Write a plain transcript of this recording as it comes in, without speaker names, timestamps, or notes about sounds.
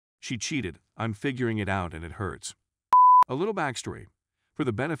She cheated. I'm figuring it out and it hurts. A little backstory. For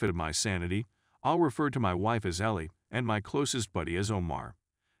the benefit of my sanity, I'll refer to my wife as Ellie and my closest buddy as Omar.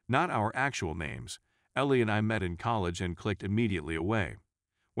 Not our actual names. Ellie and I met in college and clicked immediately away.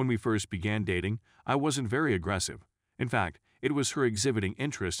 When we first began dating, I wasn't very aggressive. In fact, it was her exhibiting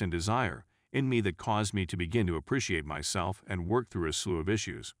interest and desire in me that caused me to begin to appreciate myself and work through a slew of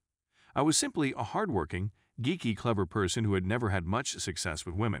issues. I was simply a hardworking, geeky, clever person who had never had much success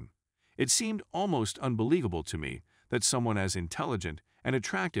with women. It seemed almost unbelievable to me that someone as intelligent and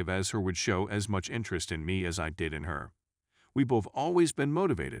attractive as her would show as much interest in me as I did in her. We both always been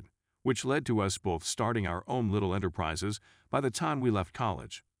motivated, which led to us both starting our own little enterprises by the time we left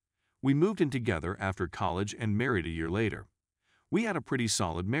college. We moved in together after college and married a year later. We had a pretty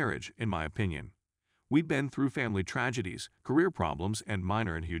solid marriage, in my opinion. We'd been through family tragedies, career problems, and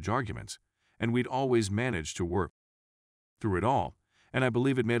minor and huge arguments, and we'd always managed to work through it all, and I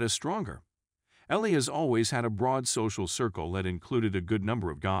believe it made us stronger. Ellie has always had a broad social circle that included a good number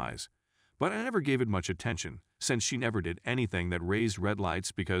of guys, but I never gave it much attention, since she never did anything that raised red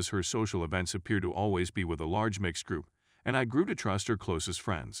lights because her social events appeared to always be with a large mixed group, and I grew to trust her closest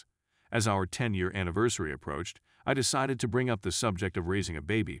friends. As our 10-year anniversary approached, I decided to bring up the subject of raising a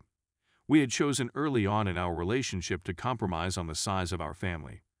baby. We had chosen early on in our relationship to compromise on the size of our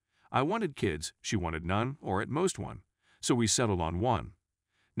family. I wanted kids, she wanted none, or at most one, so we settled on one.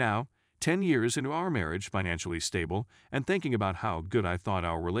 Now, 10 years into our marriage, financially stable, and thinking about how good I thought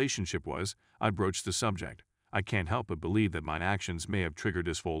our relationship was, I broached the subject. I can't help but believe that my actions may have triggered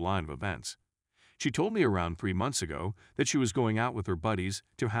this full line of events. She told me around 3 months ago that she was going out with her buddies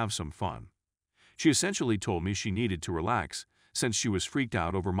to have some fun. She essentially told me she needed to relax, since she was freaked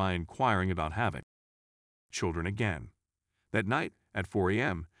out over my inquiring about having children again. That night, at 4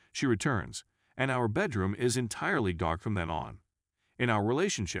 a.m., she returns, and our bedroom is entirely dark from then on. In our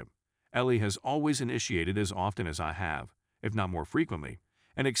relationship, Ellie has always initiated as often as I have, if not more frequently,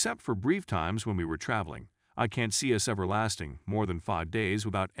 and except for brief times when we were traveling, I can't see us ever lasting more than 5 days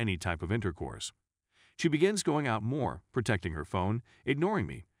without any type of intercourse. She begins going out more, protecting her phone, ignoring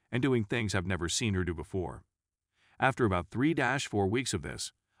me, and doing things I've never seen her do before. After about 3-4 weeks of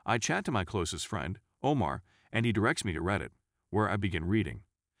this, I chat to my closest friend, Omar, and he directs me to Reddit, where I begin reading.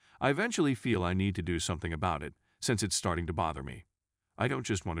 I eventually feel I need to do something about it, since it's starting to bother me. I don't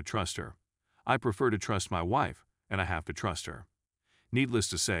just want to trust her. I prefer to trust my wife, and I have to trust her. Needless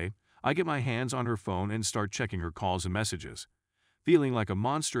to say, I get my hands on her phone and start checking her calls and messages, feeling like a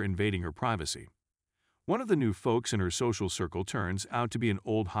monster invading her privacy. One of the new folks in her social circle turns out to be an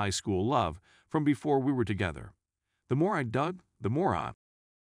old high school love from before we were together. The more I dug, the more I...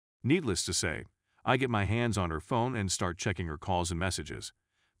 Needless to say, I get my hands on her phone and start checking her calls and messages,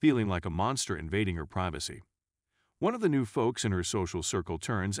 feeling like a monster invading her privacy. One of the new folks in her social circle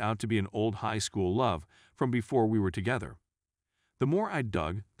turns out to be an old high school love from before we were together. The more I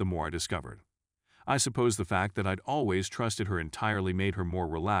dug, the more I discovered. I suppose the fact that I'd always trusted her entirely made her more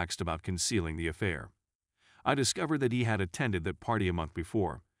relaxed about concealing the affair. I discovered that he had attended that party a month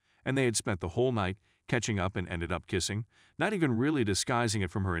before, and they had spent the whole night catching up and ended up kissing, not even really disguising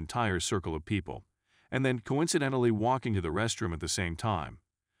it from her entire circle of people, and then coincidentally walking to the restroom at the same time.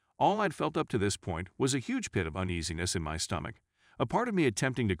 All I'd felt up to this point was a huge pit of uneasiness in my stomach, a part of me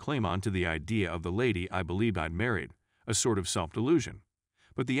attempting to cling on to the idea of the lady I believed I'd married, a sort of self-delusion.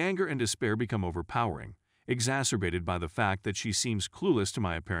 But the anger and despair become overpowering, exacerbated by the fact that she seems clueless to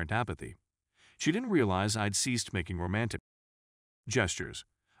my apparent apathy. She didn't realize I'd ceased making romantic gestures.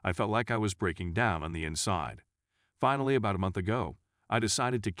 I felt like I was breaking down on the inside. Finally, about a month ago, I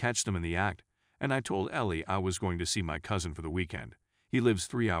decided to catch them in the act, and I told Ellie I was going to see my cousin for the weekend. He lives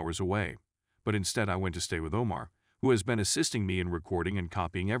 3 hours away, but instead I went to stay with Omar, who has been assisting me in recording and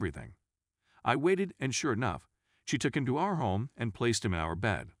copying everything. I waited, and sure enough, she took him to our home and placed him in our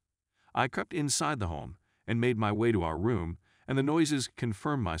bed. I crept inside the home and made my way to our room, and the noises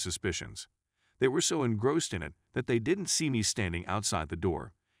confirmed my suspicions. They were so engrossed in it that they didn't see me standing outside the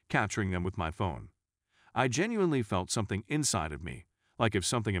door, capturing them with my phone. I genuinely felt something inside of me, like if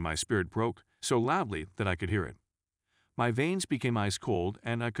something in my spirit broke so loudly that I could hear it. My veins became ice cold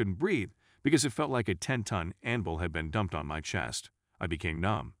and I couldn't breathe because it felt like a 10-ton anvil had been dumped on my chest. I became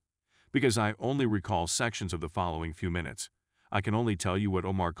numb. Because I only recall sections of the following few minutes, I can only tell you what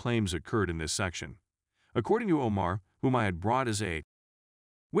Omar claims occurred in this section. According to Omar, whom I had brought as a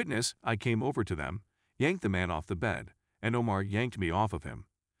witness, I came over to them, yanked the man off the bed, and Omar yanked me off of him.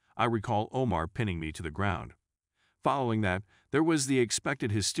 I recall Omar pinning me to the ground. Following that, there was the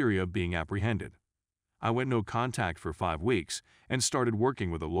expected hysteria of being apprehended. I went no contact for 5 weeks and started working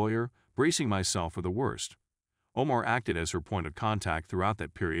with a lawyer, bracing myself for the worst. Omar acted as her point of contact throughout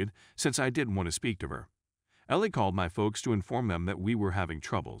that period since I didn't want to speak to her. Ellie called my folks to inform them that we were having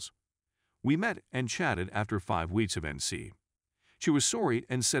troubles. We met and chatted after 5 weeks of NC. She was sorry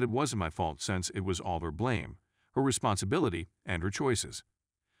and said it wasn't my fault since it was all her blame, her responsibility, and her choices.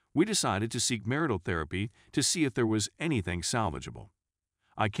 We decided to seek marital therapy to see if there was anything salvageable.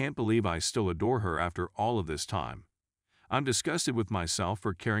 I can't believe I still adore her after all of this time. I'm disgusted with myself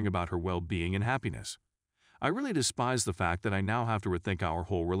for caring about her well-being and happiness. I really despise the fact that I now have to rethink our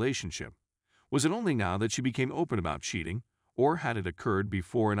whole relationship. Was it only now that she became open about cheating, or had it occurred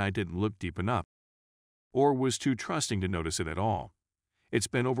before and I didn't look deep enough, or was too trusting to notice it at all? It's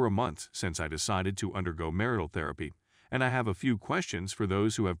been over a month since I decided to undergo marital therapy, and I have a few questions for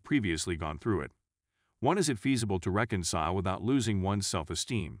those who have previously gone through it. 1. Is it feasible to reconcile without losing one's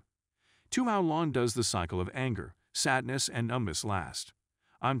self-esteem? 2. How long does the cycle of anger, sadness, and numbness last?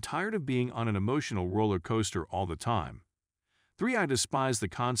 I'm tired of being on an emotional roller coaster all the time. 3. I despise the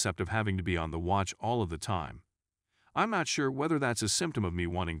concept of having to be on the watch all of the time. I'm not sure whether that's a symptom of me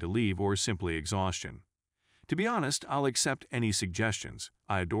wanting to leave or simply exhaustion. To be honest, I'll accept any suggestions.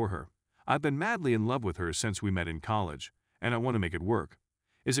 I adore her. I've been madly in love with her since we met in college, and I want to make it work.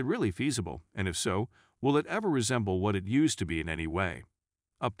 Is it really feasible, and if so, will it ever resemble what it used to be in any way?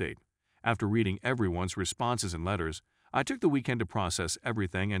 Update. After reading everyone's responses and letters, I took the weekend to process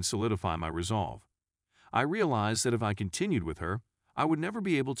everything and solidify my resolve. I realized that if I continued with her, I would never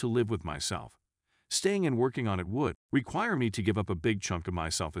be able to live with myself. Staying and working on it would require me to give up a big chunk of my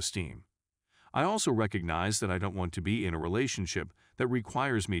self-esteem. I also recognize that I don't want to be in a relationship that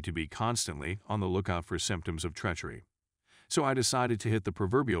requires me to be constantly on the lookout for symptoms of treachery. So I decided to hit the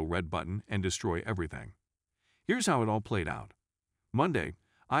proverbial red button and destroy everything. Here's how it all played out. Monday,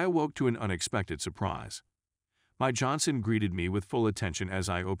 I awoke to an unexpected surprise. My Johnson greeted me with full attention as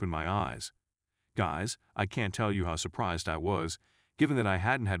I opened my eyes. Guys, I can't tell you how surprised I was, given that I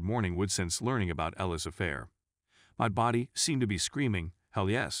hadn't had morning wood since learning about Ella's affair. My body seemed to be screaming, hell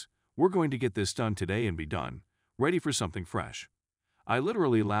yes, we're going to get this done today and be done, ready for something fresh. I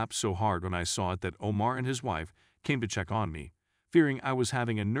literally laughed so hard when I saw it that Omar and his wife came to check on me, fearing I was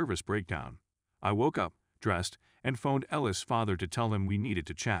having a nervous breakdown. I woke up, dressed, and phoned Ella's father to tell him we needed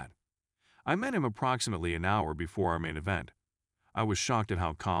to chat. I met him approximately an hour before our main event. I was shocked at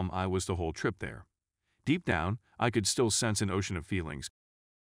how calm I was the whole trip there. Deep down, I could still sense an ocean of feelings,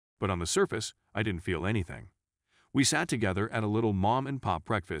 but on the surface, I didn't feel anything. We sat together at a little mom-and-pop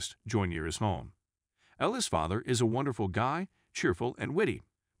breakfast joined near his home. Ella's father is a wonderful guy, cheerful and witty,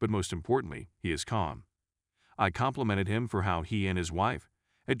 but most importantly, he is calm. I complimented him for how he and his wife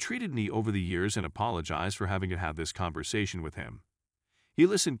had treated me over the years and apologized for having to have this conversation with him. He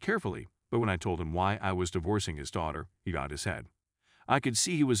listened carefully, but when I told him why I was divorcing his daughter, he got his head. I could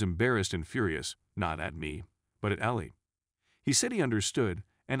see he was embarrassed and furious, not at me, but at Ellie. He said he understood,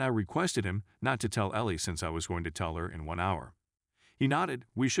 and I requested him not to tell Ellie since I was going to tell her in 1 hour. He nodded,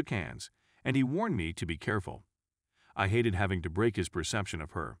 we shook hands, and he warned me to be careful. I hated having to break his perception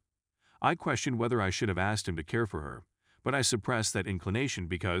of her. I questioned whether I should have asked him to care for her, but I suppressed that inclination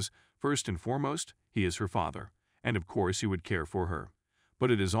because, first and foremost, he is her father, and of course he would care for her.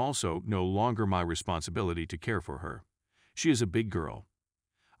 But it is also no longer my responsibility to care for her. She is a big girl.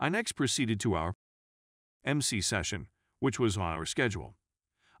 I next proceeded to our MC session, which was on our schedule.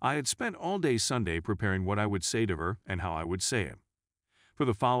 I had spent all day Sunday preparing what I would say to her and how I would say it. For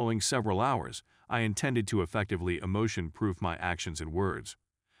the following several hours, I intended to effectively emotion-proof my actions and words.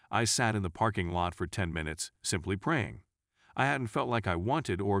 I sat in the parking lot for 10 minutes, simply praying. I hadn't felt like I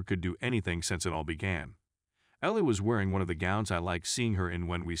wanted or could do anything since it all began. Ellie was wearing one of the gowns I liked seeing her in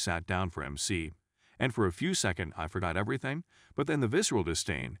when we sat down for MC, and for a few seconds I forgot everything, but then the visceral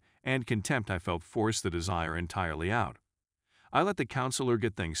disdain and contempt I felt forced the desire entirely out. I let the counselor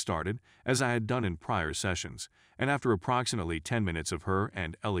get things started, as I had done in prior sessions, and after approximately 10 minutes of her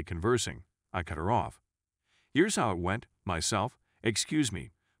and Ellie conversing, I cut her off. Here's how it went, myself, excuse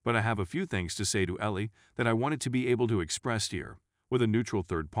me, but I have a few things to say to Ellie that I wanted to be able to express here, with a neutral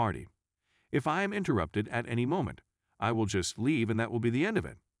third party. If I am interrupted at any moment, I will just leave and that will be the end of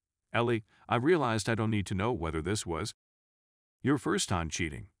it. Ellie, I realized I don't need to know whether this was your first time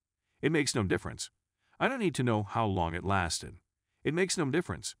cheating. It makes no difference. I don't need to know how long it lasted. It makes no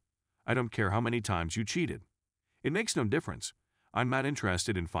difference. I don't care how many times you cheated. It makes no difference. I'm not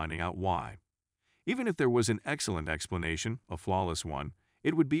interested in finding out why. Even if there was an excellent explanation, a flawless one,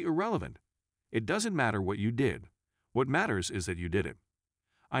 it would be irrelevant. It doesn't matter what you did. What matters is that you did it.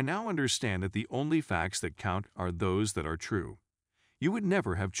 I now understand that the only facts that count are those that are true. You would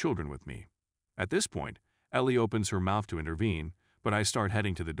never have children with me. At this point, Ellie opens her mouth to intervene, but I start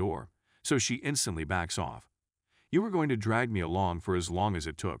heading to the door, so she instantly backs off. You were going to drag me along for as long as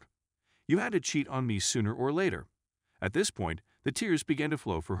it took. You had to cheat on me sooner or later. At this point, the tears began to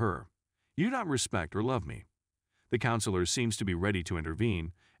flow for her. You do not respect or love me. The counselor seems to be ready to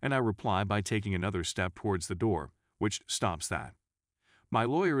intervene, and I reply by taking another step towards the door, which stops that. My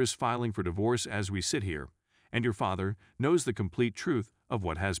lawyer is filing for divorce as we sit here, and your father knows the complete truth of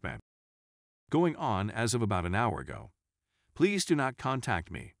what has been going on as of about an hour ago. Please do not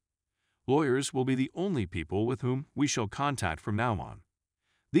contact me. Lawyers will be the only people with whom we shall contact from now on.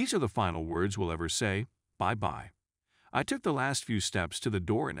 These are the final words we'll ever say. Bye-bye. I took the last few steps to the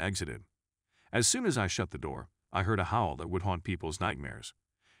door and exited. As soon as I shut the door, I heard a howl that would haunt people's nightmares.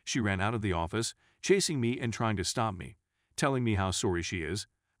 She ran out of the office, chasing me and trying to stop me, telling me how sorry she is,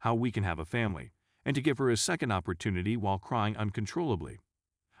 how we can have a family, and to give her a second opportunity while crying uncontrollably.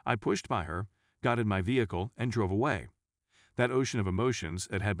 I pushed by her, got in my vehicle, and drove away. That ocean of emotions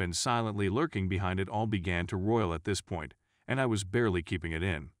that had been silently lurking behind it all began to roil at this point, and I was barely keeping it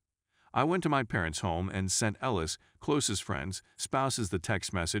in. I went to my parents' home and sent Ellis, closest friends, spouses the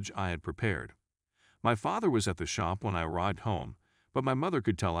text message I had prepared. My father was at the shop when I arrived home, but my mother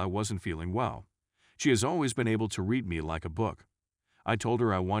could tell I wasn't feeling well. She has always been able to read me like a book. I told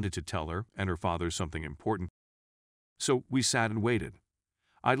her I wanted to tell her and her father something important, so we sat and waited.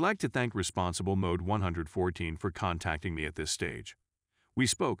 I'd like to thank Responsible Mode 114 for contacting me at this stage. We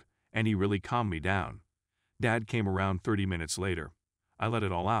spoke, and he really calmed me down. Dad came around 30 minutes later. I let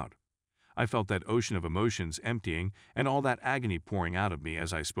it all out. I felt that ocean of emotions emptying and all that agony pouring out of me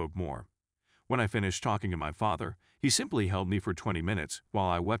as I spoke more. When I finished talking to my father, he simply held me for 20 minutes while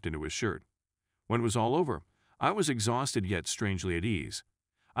I wept into his shirt. When it was all over, I was exhausted yet strangely at ease.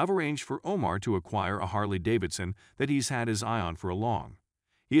 I've arranged for Omar to acquire a Harley-Davidson that he's had his eye on for a long.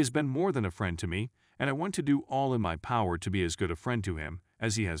 He has been more than a friend to me, and I want to do all in my power to be as good a friend to him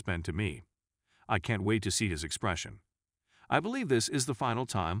as he has been to me. I can't wait to see his expression. I believe this is the final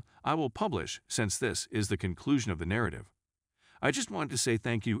time I will publish since this is the conclusion of the narrative. I just wanted to say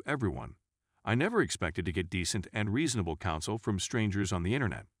thank you, everyone. I never expected to get decent and reasonable counsel from strangers on the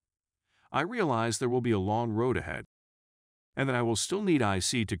internet. I realize there will be a long road ahead, and that I will still need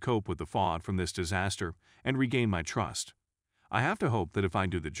IC to cope with the fallout from this disaster and regain my trust. I have to hope that if I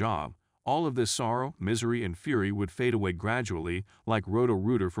do the job, all of this sorrow, misery, and fury would fade away gradually like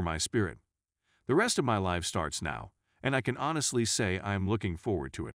Roto-Rooter for my spirit. The rest of my life starts now, and I can honestly say I am looking forward to it.